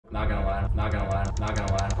Not gonna lie,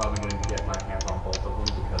 I'm probably going to get my hands on both of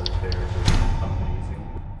them because they're just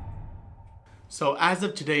amazing. So as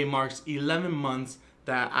of today marks 11 months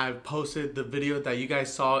that I've posted the video that you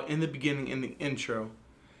guys saw in the beginning in the intro.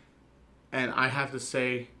 And I have to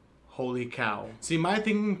say, holy cow. See, my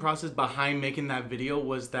thinking process behind making that video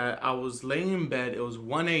was that I was laying in bed, it was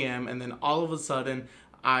 1 a.m. and then all of a sudden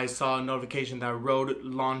I saw a notification that Rode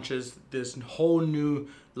launches this whole new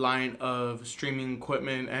line of streaming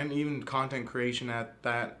equipment and even content creation at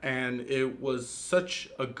that. And it was such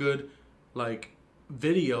a good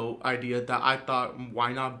video idea that I thought,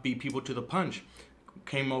 why not beat people to the punch?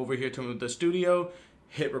 Came over here to the studio,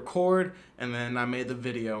 hit record, and then I made the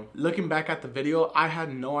video. Looking back at the video, I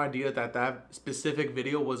had no idea that that specific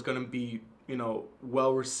video was gonna be,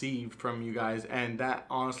 well received from you guys, and that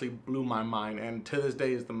honestly blew my mind, and to this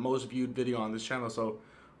day is the most viewed video on this channel, so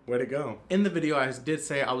way to go. In the video, I did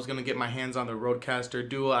say I was gonna get my hands on the Rodecaster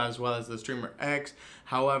DUO as well as the Streamer X.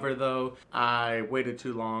 However, though, I waited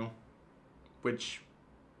too long, which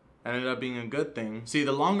ended up being a good thing. See,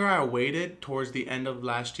 the longer I waited towards the end of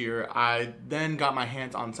last year, I then got my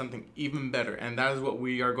hands on something even better, and that is what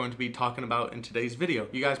we are going to be talking about in today's video.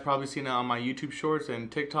 You guys probably seen it on my YouTube shorts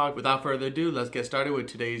and TikTok. Without further ado, let's get started with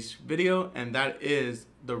today's video, and that is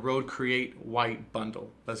the Rode Create White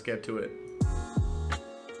bundle. Let's get to it.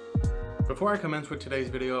 Before I commence with today's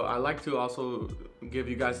video, I'd like to also give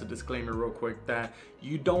you guys a disclaimer real quick that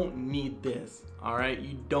you don't need this, all right?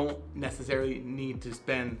 You don't necessarily need to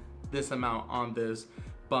spend this amount on this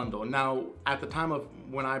bundle. Now, at the time of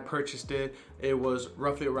when I purchased it, it was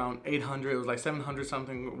roughly around $800. It was like $700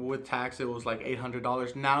 something with tax. It was like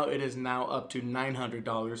 $800. Now it is now up to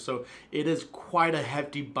 $900. So it is quite a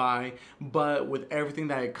hefty buy, but with everything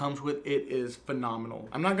that it comes with, it is phenomenal.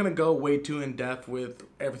 I'm not gonna go way too in depth with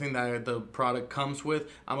everything that the product comes with.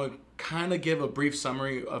 I'm gonna kind of give a brief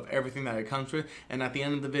summary of everything that it comes with, and at the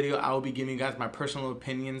end of the video I will be giving you guys my personal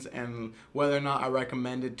opinions and whether or not I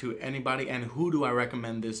recommend it to anybody and who do I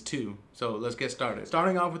recommend this to. So let's get started.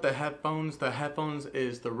 Starting off with the headphones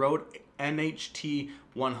is the Rode NHT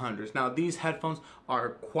 100s. Now these headphones are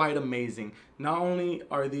quite amazing. Not only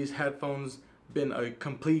are these headphones been a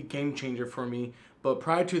complete game changer for me, but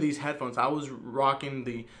prior to these headphones I was rocking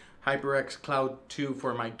the HyperX Cloud 2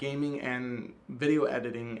 for my gaming and video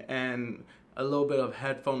editing and a little bit of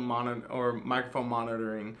headphone monitor or microphone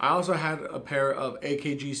monitoring. I also had a pair of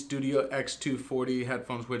AKG Studio X240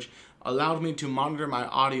 headphones, which allowed me to monitor my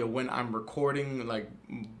audio when I'm recording like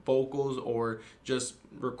vocals or just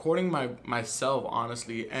recording myself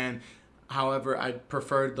honestly. And however, I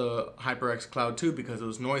preferred the HyperX Cloud 2 because it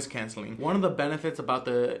was noise canceling. One of the benefits about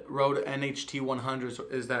the Rode NHT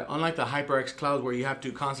 100s is that unlike the HyperX Cloud where you have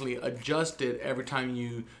to constantly adjust it every time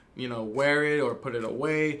you wear it or put it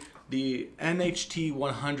away, the NHT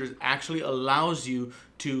 100s actually allows you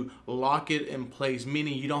to lock it in place,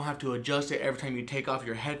 meaning you don't have to adjust it every time you take off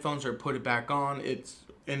your headphones or put it back on. It's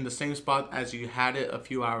in the same spot as you had it a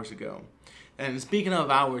few hours ago. And speaking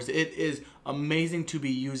of hours, it is amazing to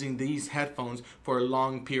be using these headphones for a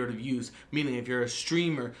long period of use. Meaning if you're a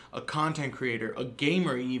streamer, a content creator, a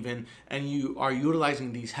gamer even, and you are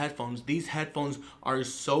utilizing these headphones are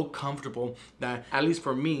so comfortable that, at least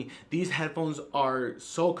for me, these headphones are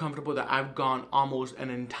so comfortable that I've gone almost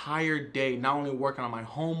an entire day not only working on my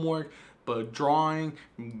homework, but drawing,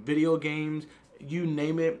 video games, you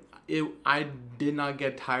name it. I did not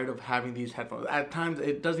get tired of having these headphones. At times,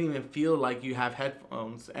 it doesn't even feel like you have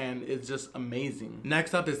headphones, and it's just amazing.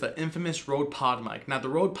 Next up is the infamous Rode Podmic. Now, the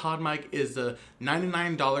Rode Podmic is a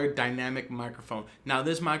 $99 dynamic microphone. Now,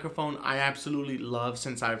 this microphone I absolutely love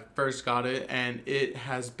since I first got it, and it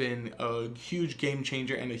has been a huge game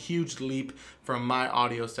changer and a huge leap from my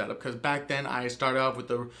audio setup. Because back then, I started off with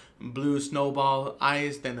the Blue Snowball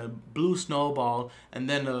Ice, then a Blue Snowball, and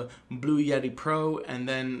then a Blue Yeti Pro, and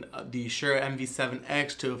then the Shure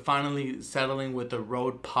MV7X to finally settling with the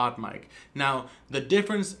Rode Podmic. Now, the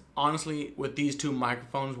difference honestly with these two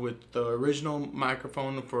microphones, with the original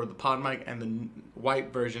microphone for the Podmic and the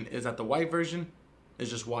white version, is that the white version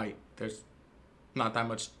is just white. There's not that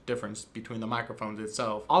much difference between the microphones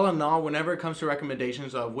itself. All in all, whenever it comes to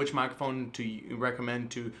recommendations of which microphone to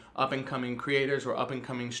recommend to up-and-coming creators or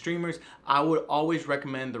up-and-coming streamers, I would always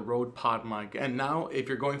recommend the Rode Podmic. And now, if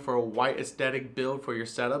you're going for a white aesthetic build for your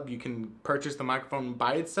setup, you can purchase the microphone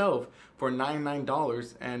by itself for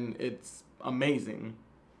 $99, and it's amazing.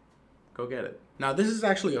 Go get it. Now, this is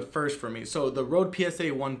actually a first for me. So the Rode PSA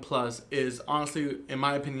 1 Plus is honestly, in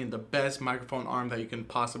my opinion, the best microphone arm that you can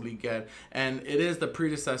possibly get. And it is the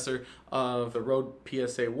predecessor of the Rode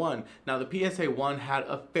PSA 1. Now, the PSA 1 had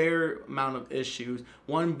a fair amount of issues.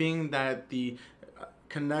 One being that the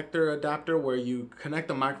connector adapter where you connect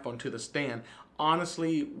the microphone to the stand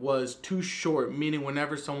honestly was too short, meaning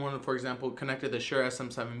whenever someone, for example, connected the Shure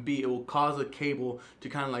SM7B, it will cause the cable to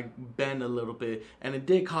kind of like bend a little bit, and it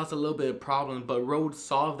did cause a little bit of problem, but Rode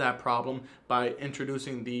solved that problem by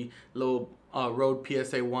introducing the little Rode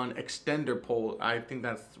PSA1 extender pole. I think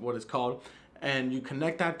that's what it's called. And you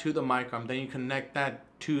connect that to the mic arm, then you connect that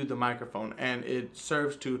to the microphone, and it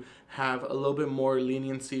serves to have a little bit more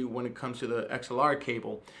leniency when it comes to the XLR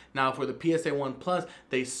cable. Now for the PSA1 Plus,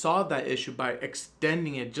 they solved that issue by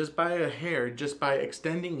extending it just by a hair, just by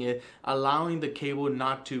extending it, allowing the cable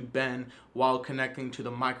not to bend while connecting to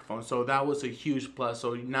the microphone. So that was a huge plus.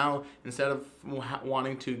 So now instead of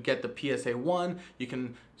wanting to get the PSA1, you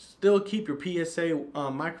can still keep your PSA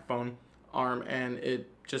microphone arm and it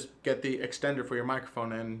just get the extender for your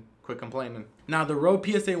microphone and quit complaining. Now the Rode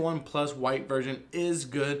PSA1 Plus white version is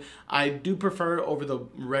good. I do prefer it over the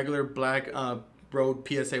regular black Rode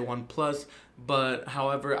PSA1 Plus, but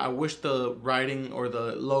however, I wish the writing or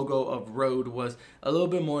the logo of Rode was a little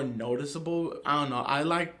bit more noticeable. I don't know. I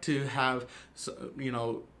like to have, you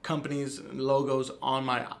know, companies' logos on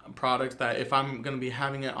my products that if I'm going to be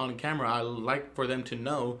having it on camera, I like for them to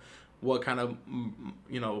know what kind of,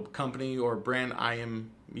 you know, company or brand I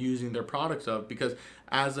am using their products of, because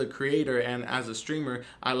as a creator and as a streamer,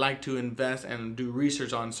 I like to invest and do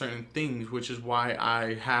research on certain things, which is why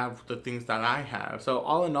I have the things that I have. So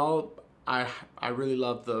all in all, I really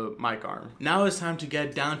love the mic arm. Now it's time to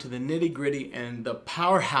get down to the nitty gritty and the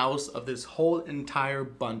powerhouse of this whole entire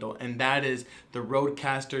bundle, and that is the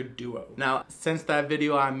Rodecaster DUO. Now, since that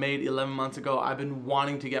video I made 11 months ago, I've been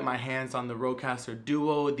wanting to get my hands on the Rodecaster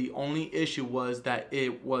DUO. The only issue was that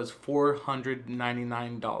it was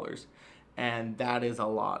 $499. And that is a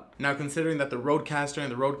lot. Now, considering that the Rodecaster and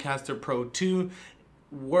the Rodecaster Pro 2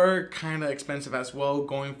 were kind of expensive as well,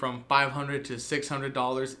 going from $500 to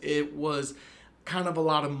 $600, it was kind of a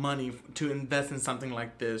lot of money to invest in something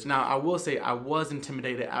like this. Now, I will say I was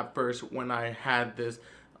intimidated at first when I had this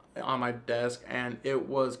on my desk, and it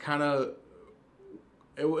was kind of,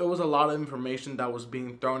 it was a lot of information that was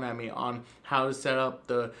being thrown at me on how to set up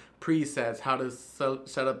the presets, how to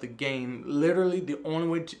set up the gain. Literally, the only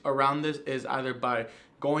way around this is either by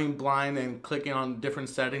going blind and clicking on different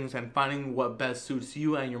settings and finding what best suits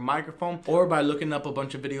you and your microphone, or by looking up a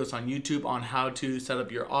bunch of videos on YouTube on how to set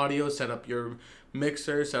up your audio, set up your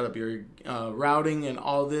mixer, set up your routing and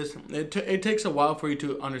all this. It takes a while for you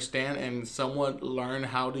to understand and somewhat learn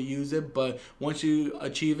how to use it, but once you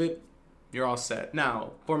achieve it, you're all set.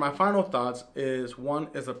 Now, for my final thoughts is, one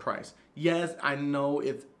is the price. Yes, I know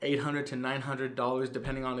it's $800 to $900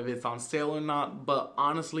 depending on if it's on sale or not, but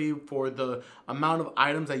honestly, for the amount of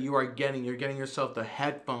items that you are getting, you're getting yourself the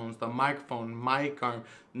headphones, the microphone, mic arm.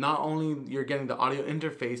 Not only you're getting the audio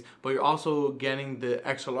interface, but you're also getting the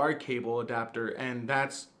XLR cable adapter, and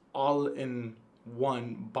that's all in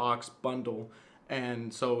one box bundle.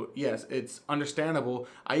 And so, yes, it's understandable.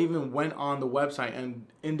 I even went on the website and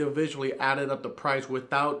individually added up the price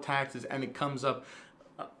without taxes, and it comes up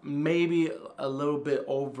maybe a little bit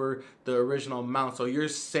over the original amount. So you're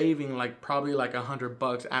saving like probably like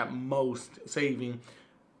 $100 at most saving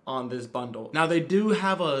on this bundle. Now they do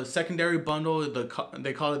have a secondary bundle,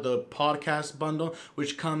 they call it the podcast bundle,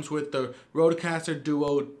 which comes with the Rodecaster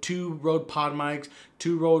DUO, 2 Rode Podmics,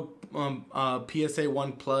 2 Rode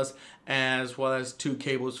PSA1 Plus, as well as 2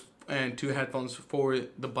 cables and 2 headphones for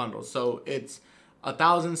the bundle. So it's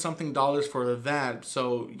 $1,000 something for that.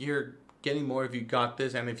 So you're getting more if you got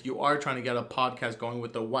this, and if you are trying to get a podcast going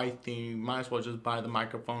with the white theme, you might as well just buy the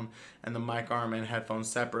microphone and the mic arm and headphones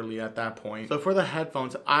separately at that point. So for the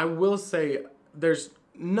headphones, I will say there's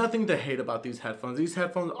nothing to hate about these headphones. These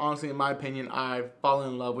headphones, honestly, in my opinion, I've fallen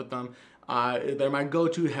in love with them. They're my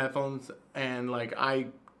go-to headphones, and like I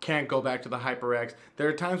can't go back to the HyperX. There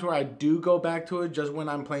are times where I do go back to it just when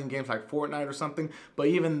I'm playing games like Fortnite or something, but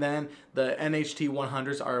even then, the NHT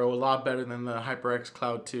 100s are a lot better than the HyperX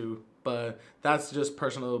Cloud 2. But that's just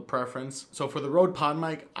personal preference. So for the Rode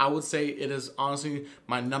Podmic, I would say it is honestly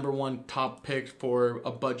my #1 top pick for a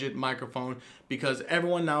budget microphone, because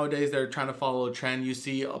everyone nowadays, they're trying to follow a trend. You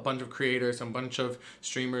see a bunch of creators, a bunch of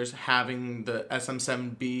streamers having the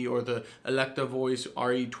SM7B or the Electro Voice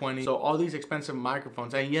RE20. So all these expensive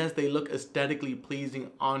microphones, and yes, they look aesthetically pleasing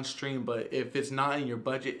on stream, but if it's not in your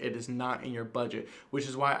budget, it is not in your budget, which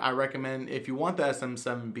is why I recommend, if you want the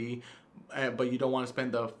SM7B, but you don't want to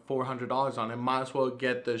spend the $400 on it, might as well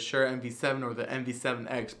get the Shure MV7 or the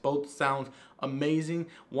MV7X. Both sound amazing.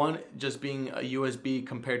 One just being a USB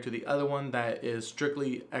compared to the other one that is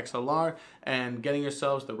strictly XLR, and getting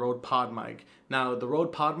yourselves the Rode Podmic. Now the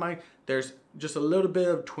Rode Podmic, there's just a little bit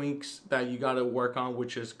of tweaks that you got to work on,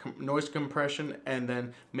 which is noise compression, and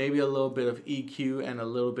then maybe a little bit of EQ and a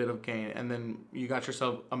little bit of gain, and then you got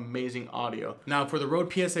yourself amazing audio. Now for the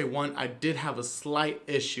Rode PSA-1, I did have a slight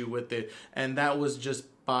issue with it, and that was just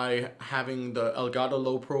by having the Elgato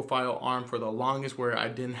low profile arm for the longest, where I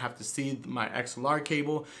didn't have to see my XLR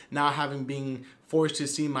cable. Now having been forced to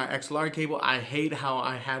see my XLR cable, I hate how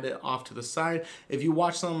I had it off to the side. If you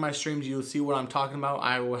watch some of my streams, you'll see what I'm talking about.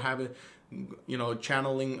 I will have it, you know,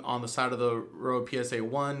 channeling on the side of the Rode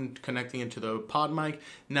PSA-1, connecting it to the Podmic.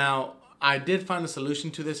 Now I did find a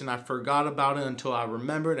solution to this, and I forgot about it until I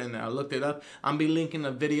remembered, and I looked it up. I'm be linking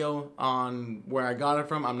a video on where I got it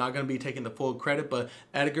from. I'm not going to be taking the full credit, but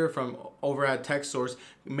Edgar from over at Tech Source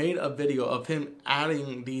made a video of him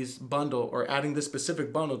adding these bundle, or adding this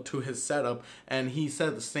specific bundle to his setup, and he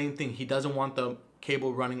said the same thing. He doesn't want the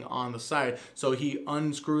cable running on the side, so he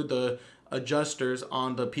unscrewed the adjusters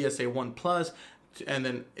on the PSA-1 Plus, and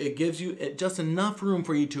then it gives you just enough room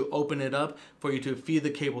for you to open it up, for you to feed the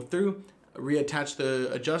cable through, reattach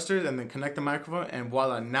the adjusters, and then connect the microphone, and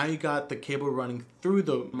voila, now you got the cable running through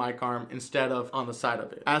the mic arm instead of on the side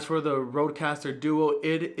of it. As for the Rodecaster DUO,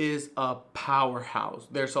 it is a powerhouse.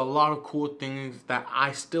 There's a lot of cool things that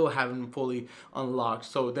I still haven't fully unlocked.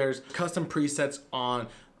 So there's custom presets on,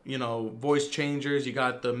 you know, voice changers. You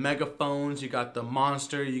got the megaphones, you got the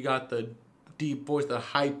monster, you got the deep voice, the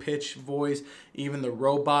high-pitched voice, even the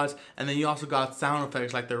robots, and then you also got sound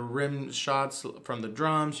effects like the rim shots from the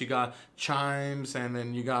drums, you got chimes, and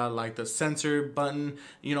then you got like the sensor button,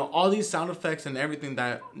 you know, all these sound effects and everything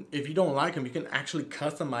that if you don't like them, you can actually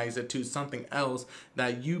customize it to something else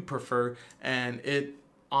that you prefer, and it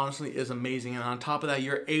honestly is amazing. And on top of that,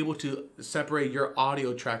 you're able to separate your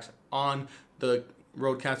audio tracks on the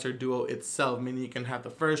Rodecaster DUO itself, meaning you can have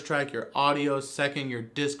the first track, your audio, second, your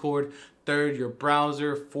Discord, third, your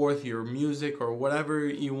browser, fourth, your music or whatever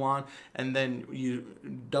you want, and then you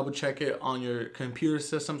double check it on your computer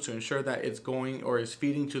system to ensure that it's going or is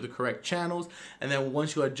feeding to the correct channels. And then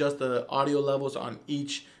once you adjust the audio levels on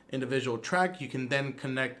each individual track, you can then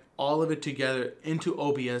connect all of it together into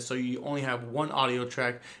OBS, so you only have one audio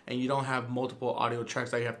track and you don't have multiple audio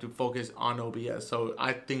tracks that you have to focus on OBS. So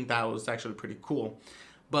I think that was actually pretty cool.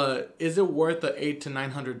 But is it worth the $800 to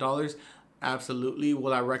 $900? Absolutely.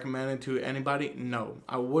 Will I recommend it to anybody? No,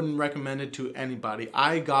 I wouldn't recommend it to anybody.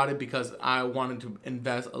 I got it because I wanted to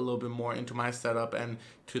invest a little bit more into my setup and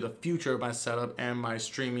to the future of my setup and my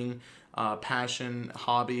streaming passion,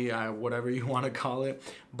 hobby, whatever you want to call it.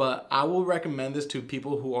 But I will recommend this to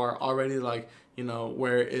people who are already like, you know,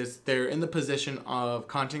 where they're in the position of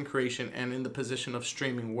content creation and in the position of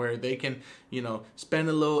streaming, where they can, you know, spend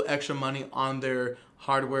a little extra money on their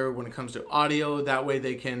hardware when it comes to audio. That way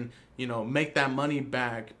they can, you know, make that money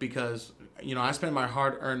back, because, you know, I spent my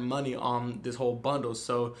hard-earned money on this whole bundle,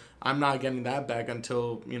 so I'm not getting that back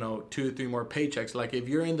until, you know, 2 or 3 more paychecks. Like if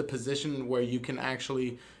you're in the position where you can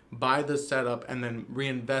actually buy the setup and then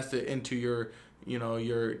reinvest it into your, you know,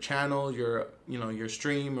 your channel, your, you know, your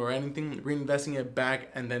stream or anything, reinvesting it back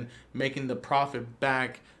and then making the profit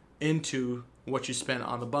back into what you spent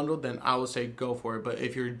on the bundle, then I would say go for it. But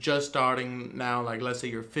if you're just starting now, like let's say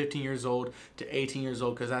you're 15 years old to 18 years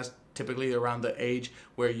old, because that's typically around the age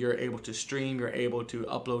where you're able to stream, you're able to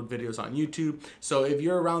upload videos on YouTube. So if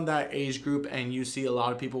you're around that age group and you see a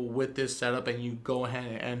lot of people with this setup and you go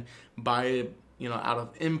ahead and buy it, you know, out of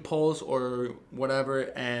impulse or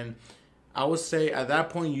whatever, and I would say at that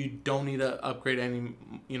point you don't need to upgrade any,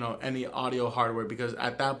 you know, any audio hardware, because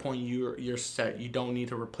at that point you're set. You don't need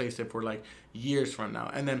to replace it for like years from now.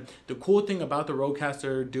 And then the cool thing about the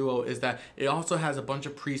Rodecaster DUO is that it also has a bunch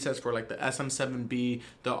of presets for like the SM7B,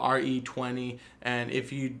 the RE20, and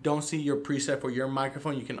if you don't see your preset for your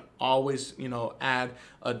microphone, you can always, you know, add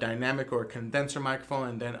a dynamic or a condenser microphone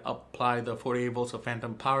and then apply the 48 volts of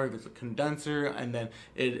phantom power if it's a condenser, and then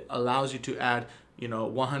it allows you to add, you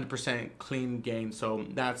know, 100% clean gain. So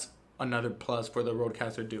that's another plus for the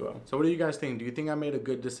Rodecaster DUO. So what do you guys think? Do you think I made a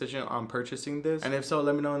good decision on purchasing this? And if so,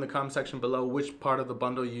 let me know in the comment section below which part of the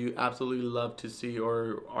bundle you absolutely love to see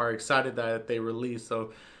or are excited that they release.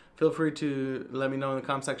 So feel free to let me know in the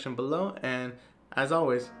comment section below. And as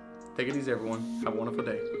always, take it easy everyone. Have a wonderful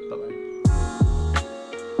day. Bye-bye.